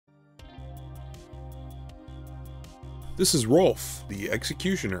This is Rolf the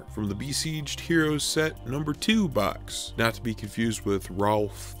Executioner from the Besieged Heroes set number 2 box. Not to be confused with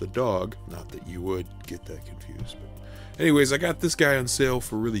Rolf the dog, not that you would get that confused. But anyways, I got this guy on sale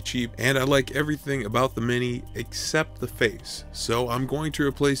for really cheap, and I like everything about the mini except the face. So I'm going to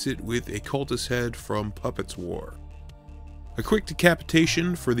replace it with a cultist head from Puppetswar. A quick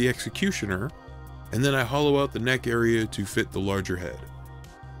decapitation for the Executioner, and then I hollow out the neck area to fit the larger head.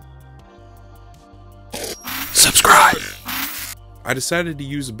 Subscribe! I decided to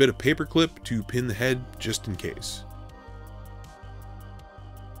use a bit of paperclip to pin the head just in case.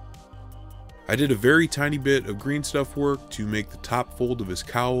 I did a very tiny bit of green stuff work to make the top fold of his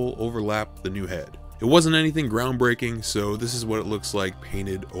cowl overlap the new head. It wasn't anything groundbreaking, so this is what it looks like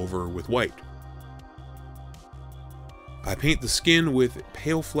painted over with white. I paint the skin with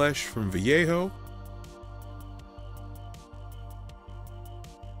pale flesh from Vallejo.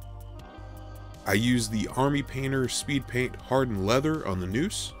 I use the Army Painter Speed Paint Hardened Leather on the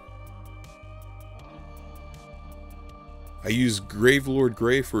noose. I use Gravelord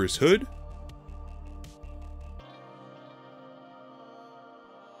Gray for his hood.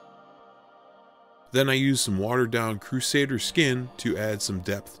 Then I use some watered down Crusader skin to add some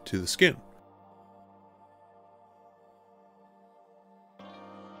depth to the skin.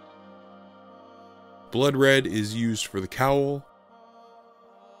 Blood red is used for the cowl,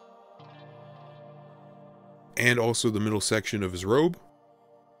 and also the middle section of his robe.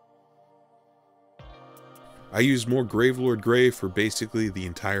 I used more Gravelord Gray for basically the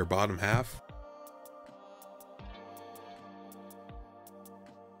entire bottom half.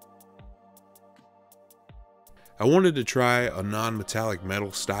 I wanted to try a non-metallic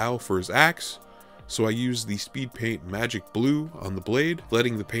metal style for his axe, so I used the Speed Paint Magic Blue on the blade,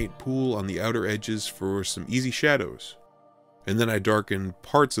 letting the paint pool on the outer edges for some easy shadows. And then I darkened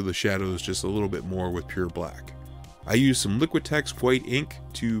parts of the shadows just a little bit more with pure black. I used some Liquitex white ink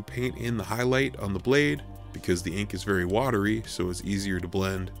to paint in the highlight on the blade, because the ink is very watery, so it's easier to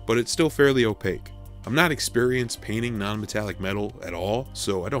blend, but it's still fairly opaque. I'm not experienced painting non-metallic metal at all,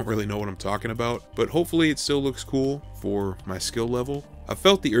 so I don't really know what I'm talking about, but hopefully it still looks cool for my skill level. I've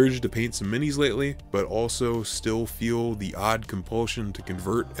felt the urge to paint some minis lately, but also still feel the odd compulsion to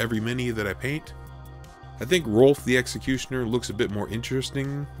convert every mini that I paint. I think Rolf the Executioner looks a bit more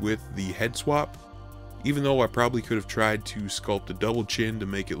interesting with the head swap, even though I probably could have tried to sculpt a double chin to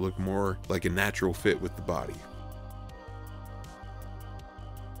make it look more like a natural fit with the body.